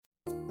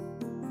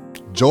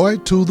Joy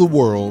to the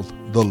world,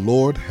 the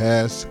Lord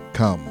has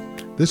come.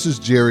 This is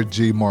Jared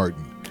G.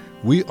 Martin.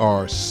 We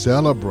are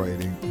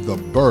celebrating the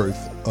birth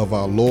of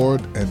our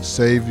Lord and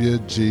Savior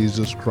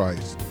Jesus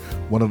Christ,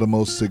 one of the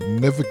most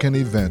significant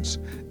events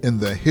in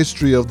the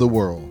history of the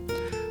world.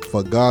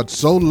 For God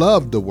so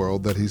loved the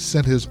world that he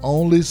sent his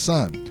only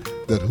Son,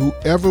 that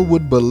whoever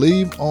would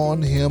believe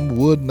on him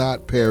would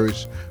not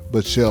perish,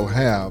 but shall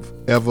have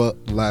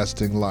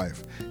everlasting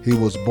life. He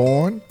was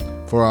born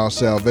for our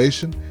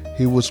salvation.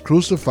 He was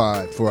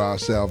crucified for our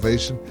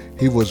salvation.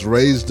 He was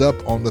raised up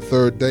on the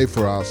third day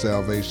for our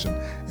salvation.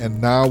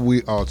 And now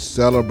we are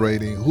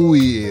celebrating who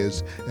he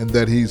is and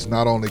that he's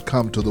not only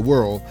come to the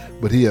world,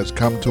 but he has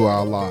come to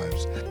our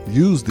lives.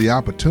 Use the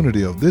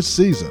opportunity of this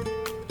season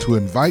to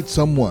invite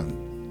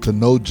someone to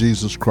know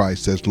Jesus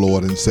Christ as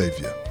Lord and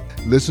Savior.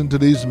 Listen to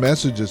these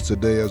messages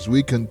today as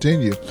we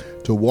continue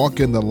to walk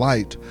in the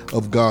light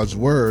of God's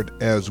Word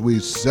as we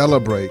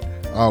celebrate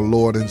our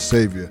Lord and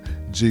Savior,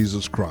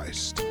 Jesus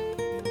Christ.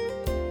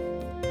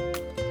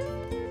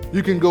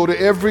 You can go to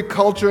every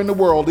culture in the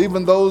world,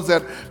 even those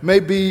that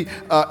may be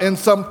in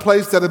some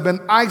place that have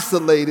been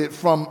isolated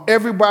from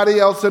everybody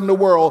else in the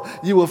world.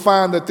 You will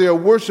find that they're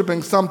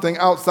worshiping something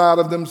outside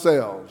of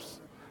themselves.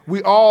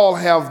 We all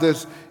have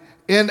this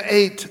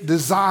innate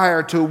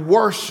desire to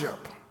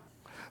worship.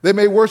 They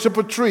may worship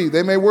a tree,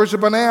 they may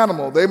worship an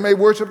animal, they may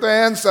worship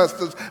their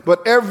ancestors,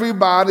 but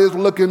everybody is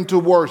looking to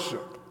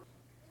worship.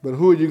 But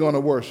who are you going to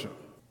worship?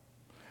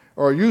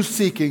 Are you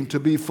seeking to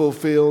be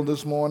fulfilled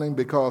this morning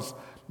because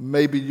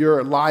maybe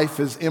your life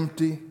is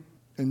empty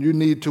and you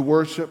need to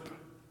worship?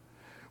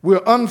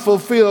 We're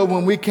unfulfilled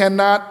when we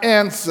cannot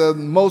answer the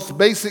most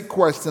basic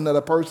question that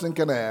a person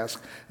can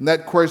ask. And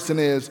that question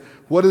is,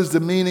 what is the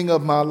meaning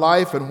of my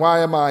life and why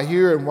am I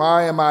here and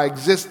why am I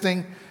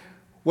existing?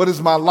 What is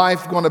my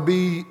life going to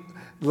be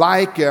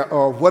like,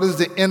 or what is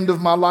the end of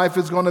my life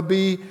is going to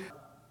be?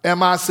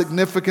 Am I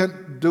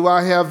significant? Do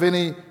I have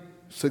any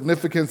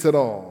significance at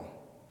all?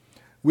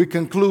 We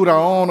conclude our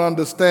own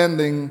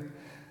understanding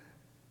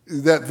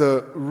that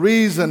the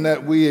reason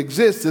that we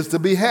exist is to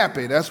be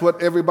happy. That's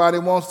what everybody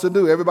wants to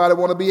do. Everybody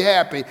wants to be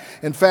happy.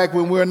 In fact,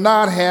 when we're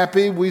not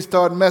happy, we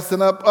start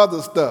messing up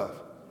other stuff.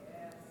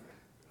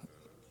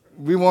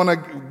 We want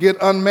to get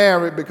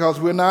unmarried because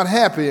we're not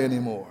happy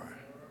anymore.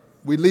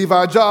 We leave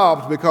our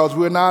jobs because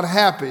we're not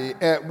happy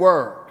at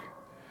work.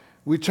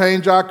 We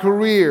change our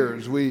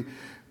careers. We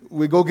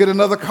go get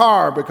another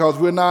car because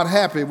we're not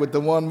happy with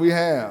the one we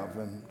have.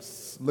 And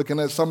looking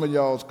at some of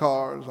y'all's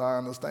cars, I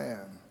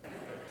understand.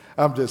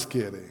 I'm just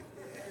kidding.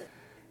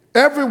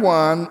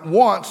 Everyone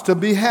wants to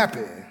be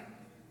happy,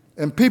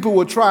 and people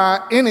will try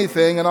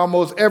anything and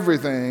almost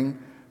everything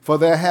for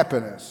their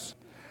happiness.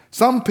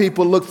 Some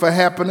people look for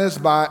happiness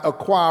by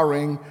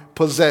acquiring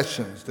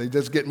possessions. They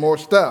just get more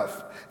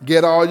stuff.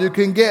 Get all you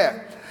can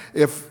get.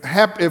 If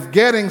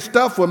getting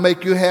stuff will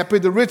make you happy,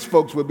 the rich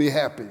folks will be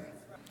happy.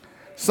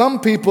 Some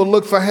people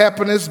look for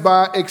happiness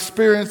by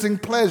experiencing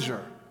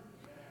pleasure,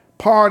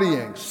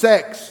 partying,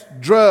 sex,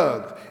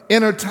 drugs,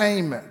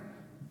 entertainment.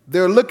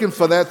 They're looking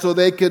for that so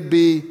they could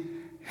be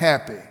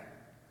happy.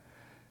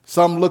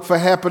 Some look for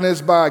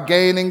happiness by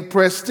gaining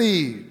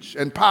prestige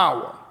and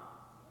power.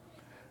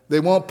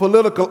 They want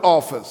political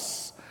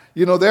office.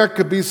 You know, there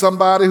could be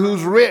somebody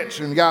who's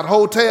rich and got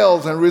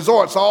hotels and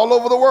resorts all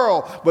over the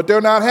world, but they're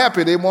not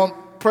happy. They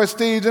want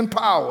prestige and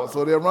power,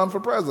 so they'll run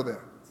for president.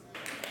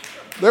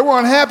 They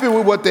weren't happy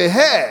with what they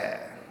had.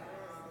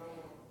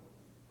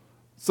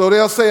 So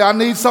they'll say, I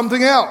need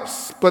something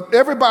else. But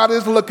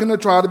everybody's looking to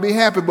try to be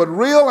happy. But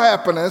real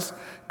happiness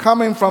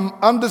comes from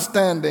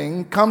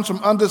understanding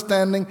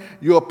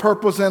your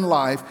purpose in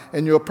life,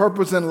 and your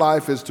purpose in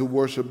life is to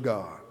worship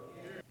God.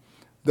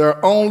 There's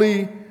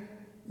only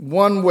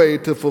one way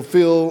to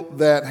fulfill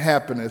that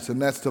happiness, and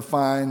that's to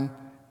find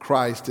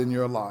Christ in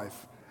your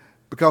life.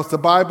 Because the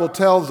Bible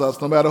tells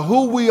us no matter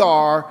who we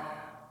are,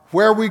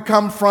 where we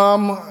come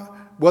from,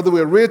 whether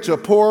we're rich or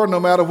poor, no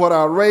matter what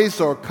our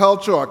race or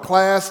culture or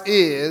class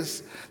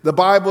is, the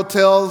Bible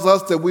tells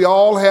us that we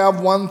all have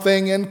one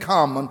thing in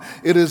common.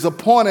 It is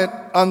appointed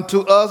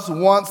unto us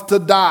once to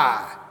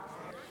die.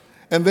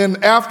 And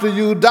then after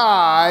you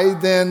die,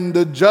 then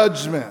the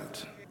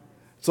judgment.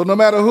 So no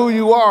matter who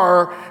you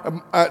are,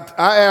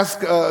 I asked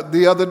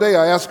the other day,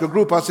 I asked a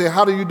group, I said,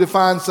 how do you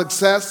define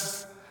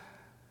success?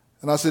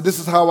 And I said, this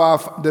is how I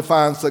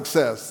define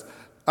success.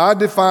 I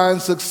define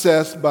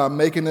success by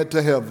making it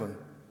to heaven.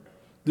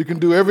 You can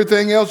do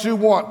everything else you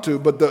want to,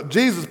 but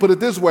Jesus put it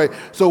this way.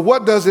 So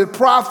what does it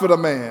profit a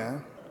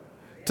man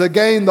to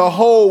gain the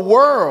whole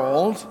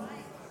world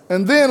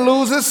and then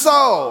lose his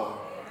soul?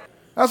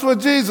 That's what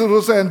Jesus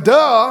was saying.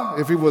 Duh,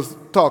 if he was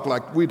talk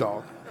like we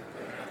talk.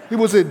 He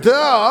would say,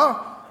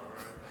 duh,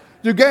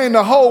 you gain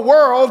the whole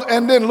world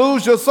and then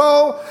lose your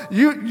soul?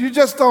 You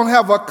just don't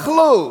have a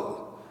clue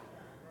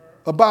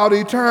about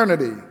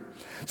eternity.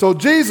 So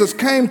Jesus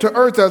came to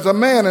earth as a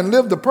man and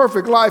lived a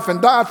perfect life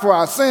and died for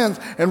our sins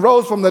and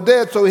rose from the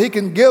dead so he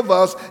can give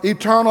us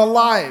eternal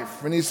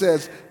life. And he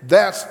says,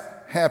 that's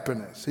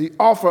happiness. He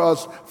offers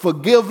us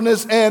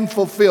forgiveness and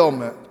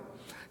fulfillment.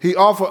 He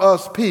offered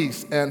us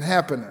peace and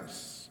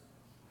happiness.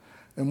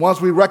 And once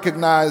we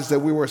recognize that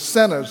we were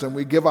sinners and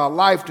we give our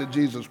life to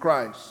Jesus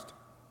Christ,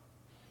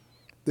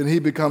 then he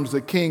becomes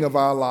the king of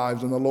our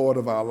lives and the Lord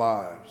of our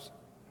lives.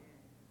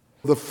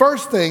 The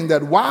first thing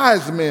that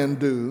wise men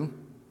do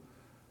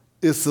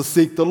is to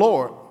seek the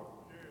Lord.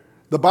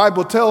 The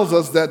Bible tells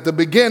us that the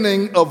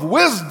beginning of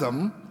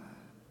wisdom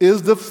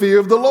is the fear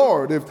of the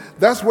Lord. If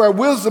that's where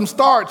wisdom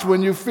starts,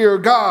 when you fear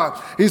God.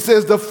 He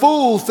says, the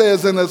fool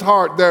says in his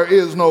heart, there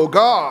is no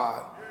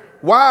God.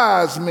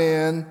 Wise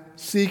men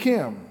seek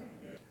him.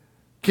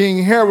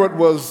 King Herod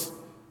was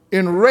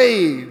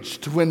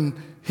enraged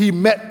when he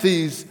met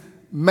these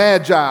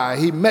magi.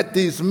 He met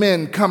these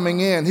men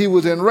coming in. He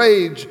was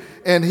enraged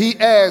and he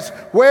asked,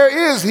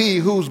 where is he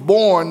who's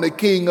born the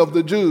king of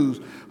the Jews?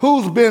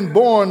 Who's been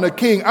born the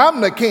king?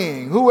 I'm the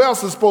king. Who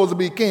else is supposed to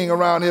be king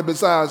around here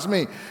besides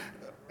me?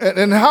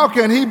 And how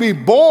can he be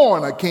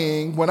born a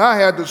king when I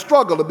had to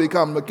struggle to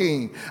become the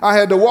king? I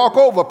had to walk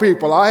over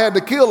people. I had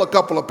to kill a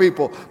couple of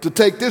people to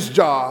take this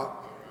job.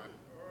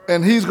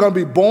 And he's going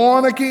to be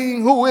born a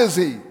king? Who is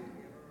he?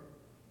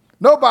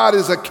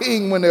 Nobody's a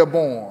king when they're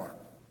born.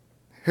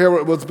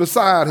 Herod was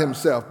beside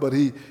himself, but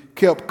he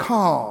kept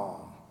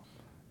calm.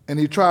 And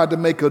he tried to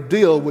make a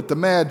deal with the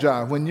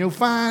magi. When you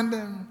find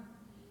him,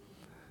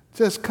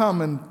 just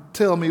come and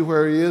tell me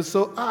where he is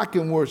so I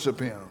can worship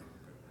him.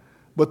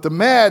 But the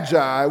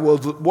Magi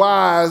was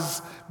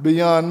wise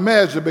beyond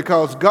measure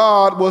because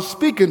God was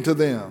speaking to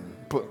them.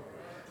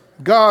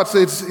 God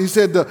said, he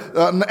said,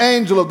 an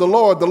angel of the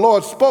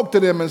Lord spoke to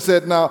them and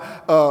said, now,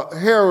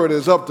 Herod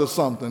is up to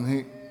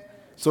something.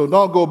 So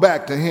don't go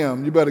back to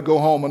him. You better go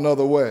home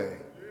another way.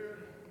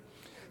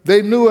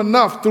 They knew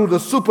enough through the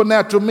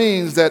supernatural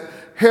means that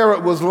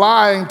Herod was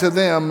lying to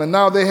them, and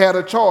now they had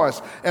a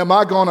choice. Am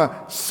I going to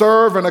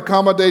serve and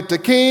accommodate the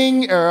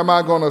king, or am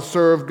I going to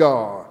serve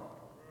God?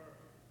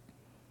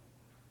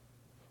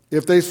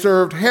 If they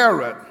served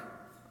Herod,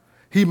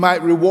 he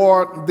might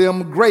reward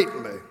them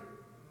greatly.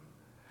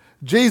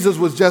 Jesus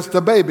was just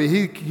a baby.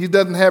 He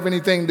doesn't have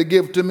anything to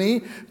give to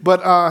me,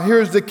 but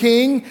here's the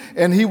king,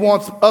 and he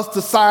wants us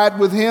to side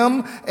with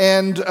him,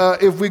 and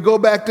if we go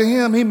back to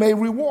him, he may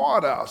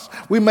reward us.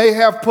 We may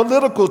have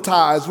political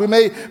ties. We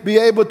may be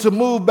able to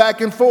move back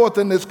and forth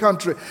in this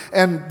country,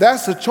 and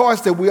that's a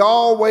choice that we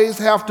always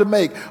have to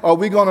make. Are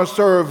we going to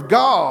serve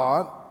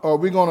God, or are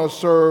we going to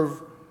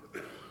serve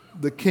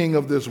the king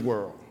of this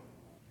world?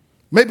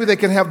 Maybe they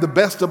can have the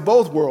best of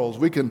both worlds.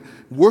 We can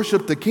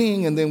worship the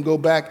king and then go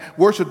back,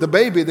 worship the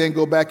baby, then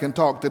go back and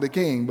talk to the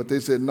king. But they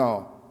said,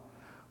 no,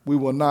 we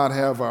will not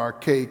have our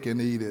cake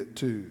and eat it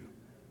too.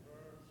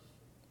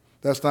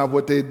 That's not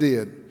what they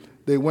did.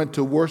 They went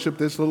to worship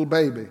this little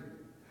baby.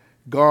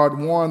 God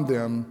warned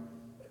them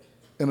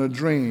in a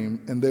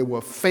dream, and they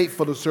were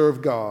faithful to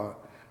serve God,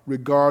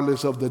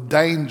 regardless of the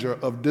danger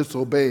of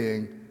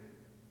disobeying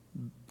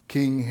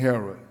King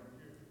Herod.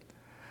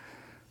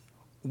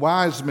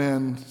 Wise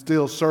men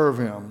still serve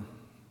him.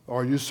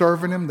 Are you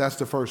serving him? That's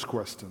the first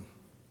question.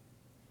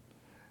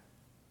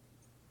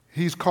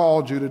 He's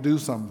called you to do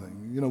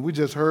something. You know, we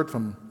just heard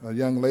from a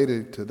young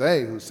lady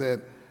today who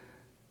said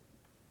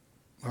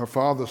her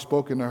father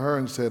spoke into her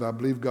and said, I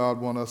believe God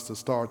wants us to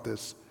start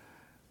this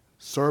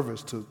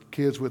service to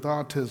kids with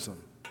autism.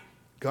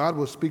 God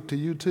will speak to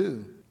you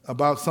too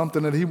about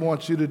something that he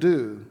wants you to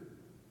do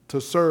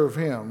to serve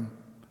him.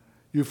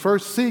 You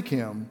first seek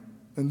him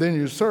and then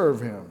you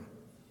serve him.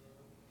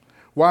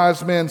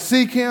 Wise men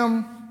seek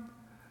him,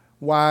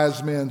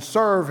 wise men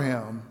serve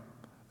him,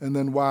 and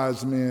then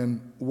wise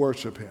men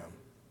worship him.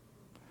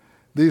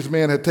 These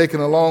men had taken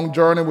a long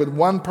journey with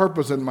one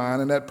purpose in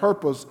mind, and that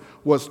purpose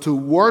was to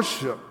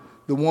worship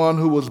the one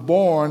who was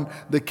born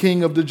the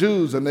King of the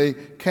Jews, and they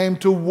came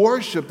to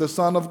worship the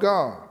Son of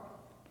God.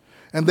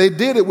 And they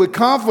did it with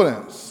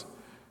confidence.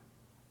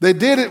 They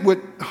did it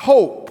with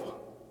hope.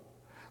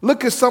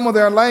 Look at some of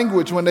their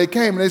language when they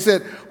came. They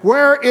said,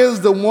 where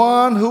is the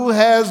one who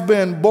has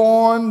been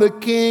born the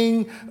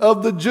King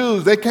of the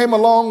Jews? They came a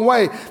long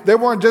way. They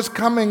weren't just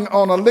coming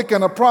on a lick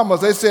and a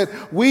promise. They said,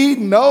 we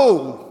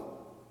know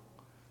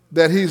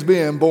that he's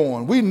being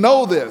born. We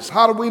know this.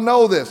 How do we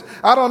know this?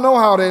 I don't know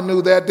how they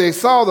knew that. They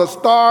saw the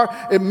star.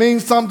 It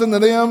means something to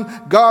them.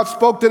 God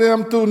spoke to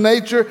them through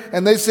nature,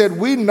 and they said,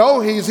 we know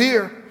he's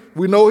here.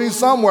 We know he's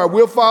somewhere.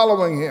 We're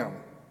following him.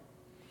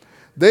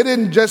 They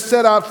didn't just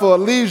set out for a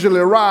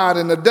leisurely ride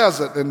in the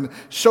desert and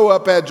show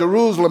up at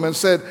Jerusalem and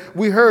said,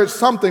 we heard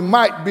something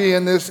might be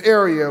in this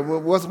area.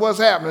 What's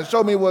happening?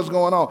 Show me what's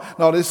going on.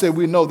 No, they said,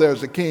 we know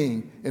there's a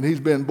king and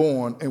he's been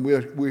born and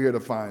we're here to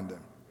find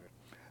him.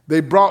 They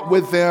brought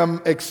with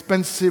them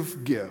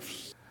expensive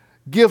gifts,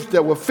 gifts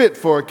that were fit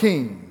for a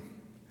king.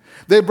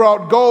 They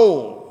brought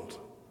gold,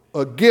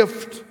 a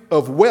gift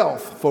of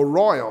wealth for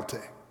royalty.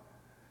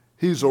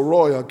 He's a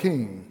royal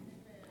king.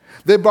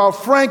 They brought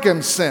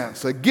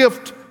frankincense, a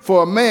gift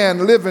for a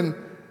man living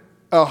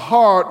a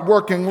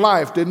hard-working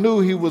life. They knew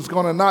he was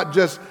going to not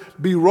just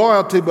be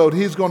royalty, but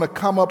he's going to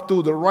come up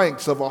through the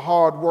ranks of a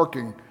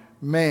hard-working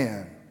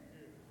man.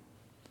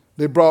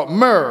 They brought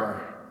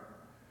myrrh,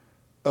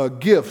 a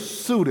gift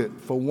suited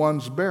for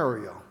one's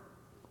burial.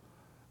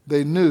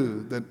 They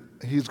knew that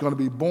he's going to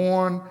be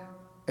born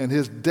and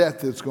his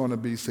death is going to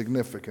be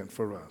significant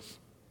for us.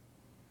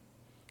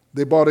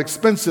 They bought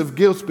expensive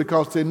gifts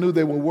because they knew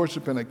they were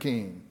worshiping a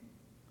king.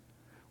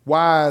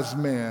 Wise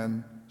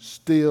men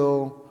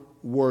still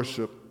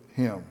worship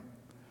him.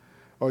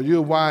 Are you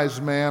a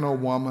wise man or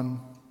woman?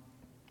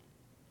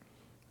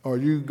 Are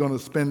you going to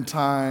spend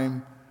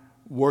time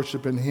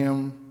worshiping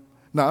him?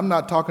 Now, I'm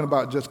not talking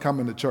about just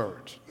coming to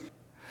church.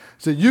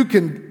 So you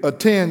can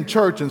attend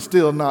church and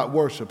still not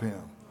worship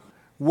him.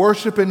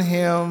 Worshiping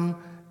him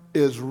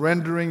is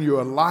rendering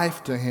your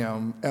life to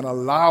him and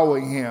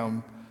allowing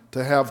him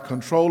to have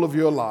control of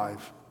your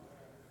life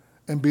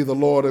and be the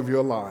Lord of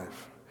your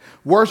life.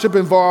 Worship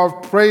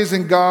involves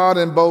praising God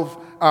in both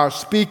our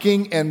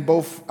speaking and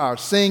both our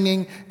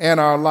singing and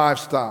our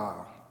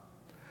lifestyle.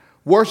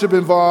 Worship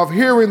involves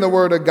hearing the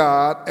word of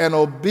God and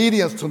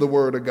obedience to the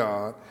word of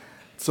God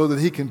so that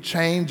he can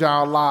change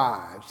our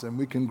lives and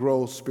we can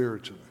grow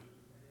spiritually.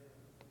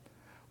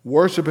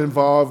 Worship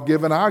involves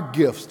giving our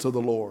gifts to the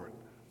Lord,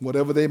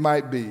 whatever they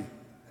might be.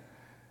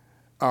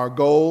 Our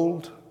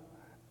gold,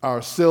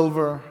 our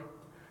silver,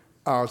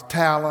 our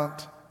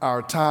talent,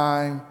 our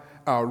time,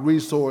 our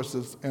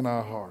resources, and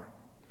our heart.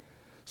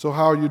 So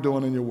how are you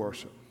doing in your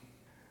worship?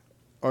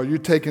 Are you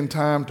taking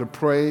time to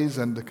praise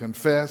and to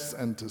confess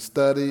and to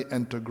study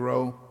and to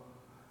grow?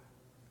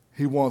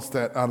 He wants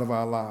that out of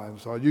our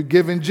lives. Are you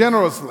giving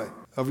generously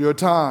of your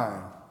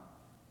time,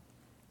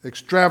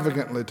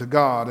 extravagantly to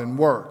God and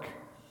work?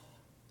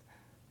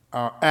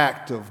 Our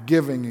act of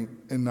giving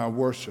in our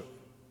worship.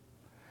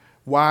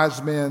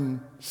 Wise men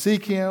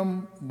seek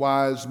him,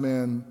 wise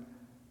men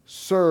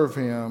serve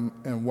him,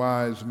 and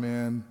wise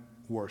men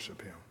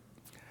worship him.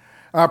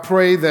 I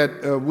pray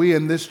that we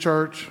in this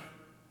church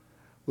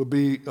will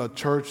be a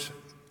church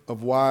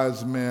of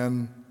wise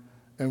men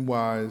and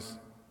wise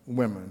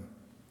women,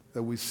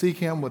 that we seek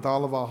him with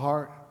all of our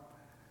heart,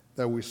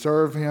 that we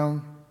serve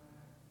him,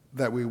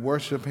 that we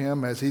worship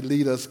him as he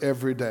leads us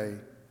every day.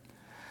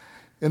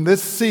 In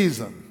this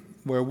season,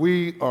 where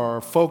we are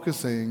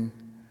focusing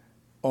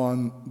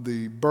on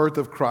the birth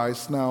of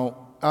Christ.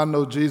 Now, I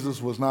know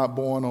Jesus was not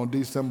born on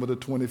December the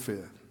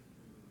 25th,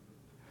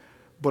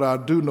 but I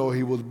do know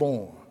he was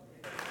born.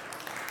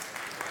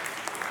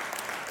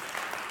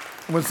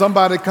 When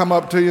somebody come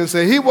up to you and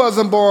say, he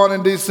wasn't born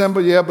in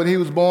December, yeah, but he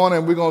was born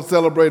and we're going to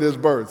celebrate his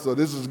birth. So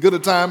this is as good a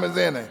time as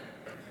any.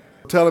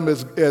 Tell him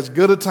it's as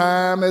good a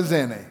time as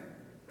any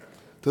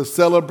to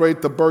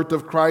celebrate the birth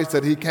of Christ,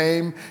 that he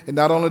came, and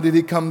not only did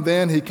he come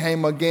then, he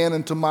came again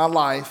into my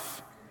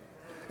life,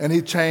 and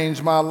he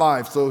changed my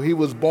life. So he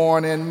was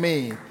born in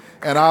me,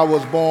 and I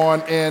was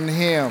born in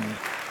him.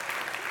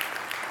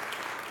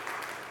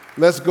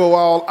 Let's go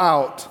all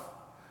out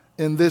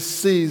in this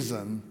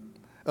season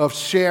of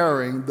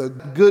sharing the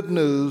good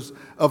news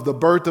of the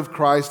birth of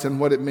Christ and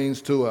what it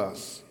means to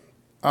us.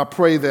 I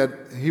pray that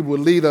he will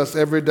lead us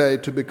every day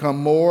to become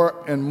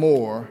more and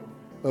more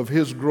of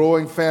his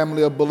growing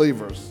family of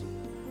believers,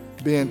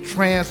 being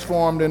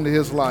transformed into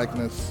his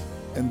likeness,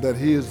 and that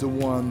he is the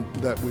one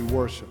that we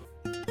worship.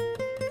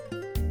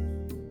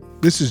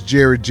 This is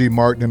Jerry G.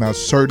 Martin, and I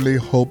certainly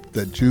hope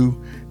that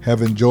you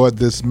have enjoyed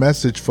this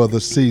message for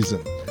the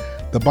season.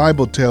 The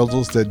Bible tells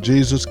us that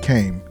Jesus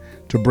came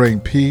to bring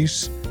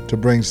peace, to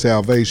bring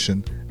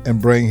salvation,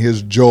 and bring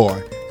his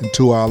joy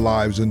into our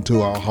lives,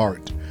 into our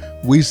heart.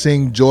 We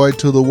sing joy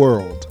to the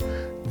world.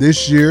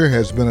 This year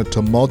has been a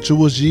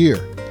tumultuous year.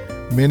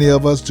 Many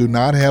of us do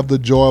not have the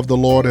joy of the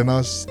Lord in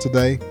us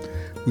today.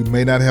 We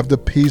may not have the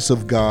peace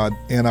of God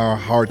in our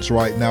hearts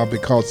right now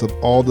because of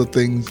all the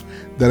things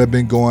that have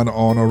been going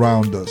on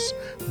around us.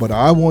 But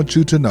I want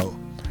you to know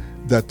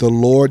that the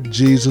Lord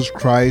Jesus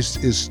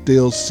Christ is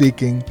still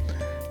seeking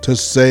to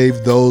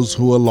save those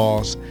who are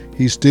lost.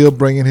 He's still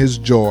bringing his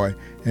joy,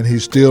 and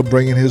he's still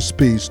bringing his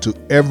peace to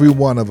every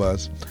one of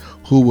us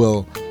who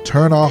will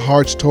turn our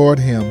hearts toward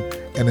him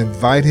and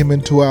invite him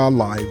into our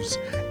lives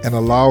and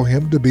allow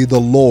him to be the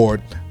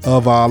Lord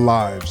of our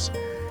lives.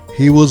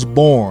 He was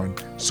born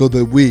so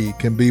that we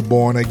can be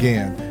born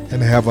again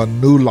and have a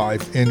new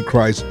life in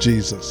Christ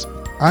Jesus.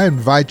 I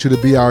invite you to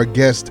be our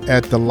guest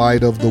at the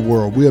Light of the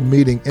World. We are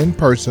meeting in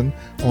person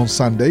on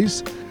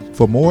Sundays.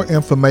 For more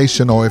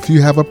information, or if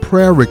you have a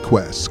prayer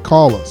request,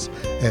 call us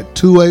at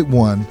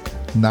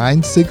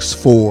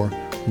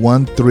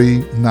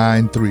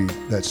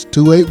 281-964-1393. That's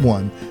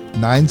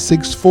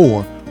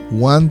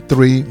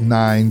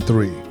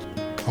 281-964-1393.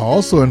 I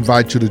also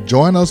invite you to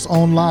join us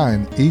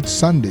online each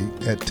Sunday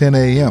at 10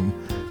 a.m.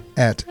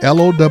 at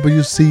lowcf.org.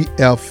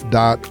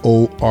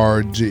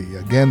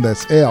 Again,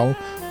 that's lowcf.org.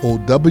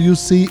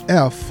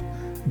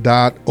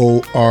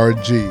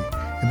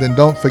 And then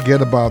don't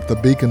forget about the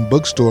Beacon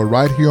Bookstore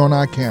right here on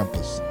our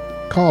campus.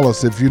 Call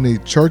us if you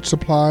need church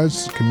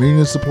supplies,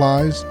 communion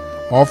supplies,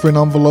 offering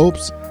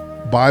envelopes,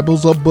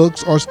 Bibles or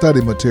books, or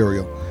study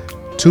material.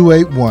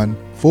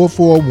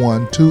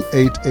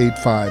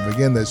 281-441-2885.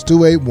 Again, that's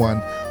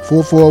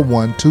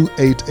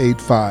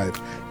 281-441-2885.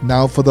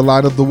 Now for the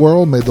Light of the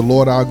World, may the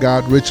Lord our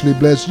God richly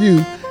bless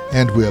you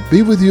and we'll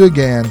be with you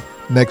again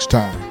next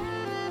time.